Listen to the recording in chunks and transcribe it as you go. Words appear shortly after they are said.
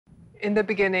In the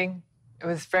beginning, it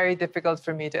was very difficult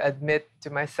for me to admit to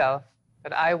myself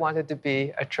that I wanted to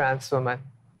be a trans woman.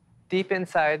 Deep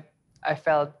inside, I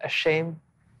felt ashamed,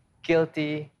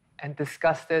 guilty, and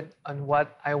disgusted on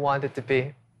what I wanted to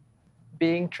be.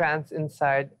 Being trans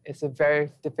inside is a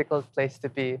very difficult place to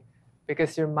be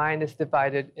because your mind is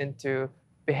divided into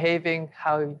behaving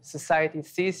how society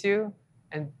sees you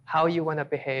and how you want to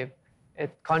behave.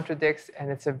 It contradicts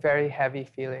and it's a very heavy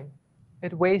feeling.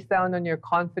 It weighs down on your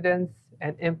confidence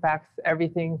and impacts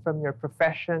everything from your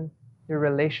profession, your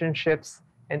relationships,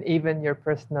 and even your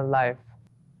personal life.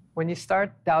 When you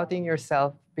start doubting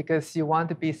yourself because you want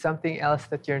to be something else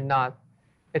that you're not,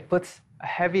 it puts a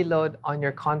heavy load on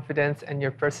your confidence and your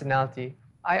personality.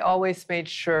 I always made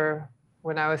sure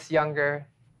when I was younger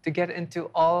to get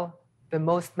into all the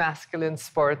most masculine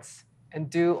sports and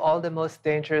do all the most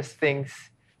dangerous things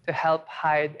to help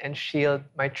hide and shield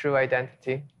my true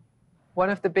identity. One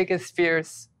of the biggest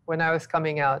fears when I was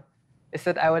coming out is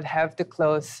that I would have to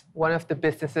close one of the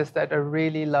businesses that I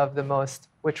really love the most,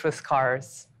 which was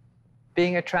cars.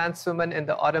 Being a trans woman in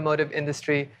the automotive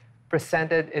industry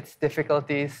presented its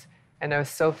difficulties, and I was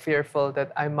so fearful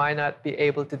that I might not be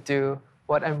able to do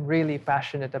what I'm really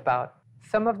passionate about.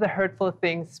 Some of the hurtful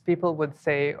things people would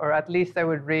say, or at least I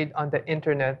would read on the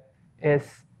internet,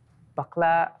 is,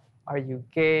 "Bakla, are you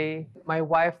gay? My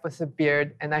wife was a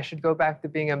beard, and I should go back to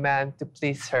being a man to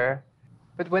please her."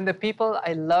 But when the people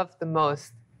I loved the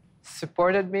most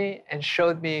supported me and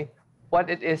showed me what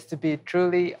it is to be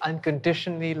truly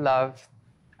unconditionally loved,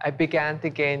 I began to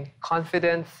gain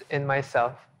confidence in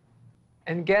myself.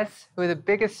 And guess who the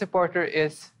biggest supporter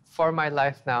is for my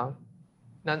life now?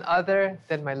 None other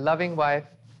than my loving wife,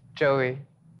 Joey.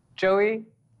 Joey,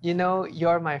 you know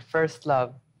you're my first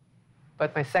love,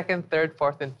 but my second, third,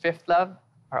 fourth, and fifth love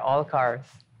are all cars.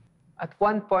 At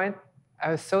one point, I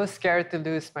was so scared to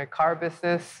lose my car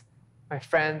business, my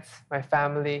friends, my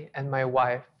family, and my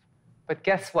wife. But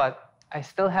guess what? I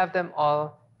still have them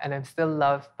all, and I'm still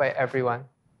loved by everyone.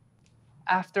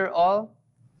 After all,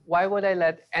 why would I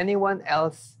let anyone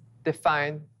else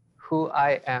define who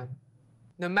I am?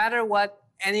 No matter what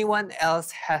anyone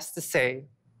else has to say,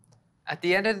 at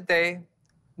the end of the day,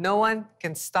 no one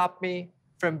can stop me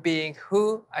from being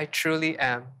who I truly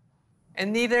am.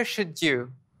 And neither should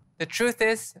you. The truth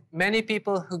is, many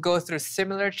people who go through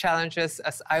similar challenges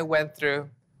as I went through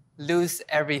lose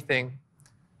everything.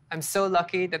 I'm so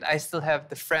lucky that I still have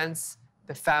the friends,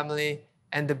 the family,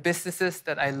 and the businesses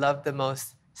that I love the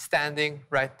most standing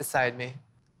right beside me.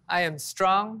 I am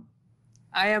strong,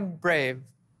 I am brave,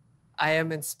 I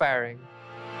am inspiring.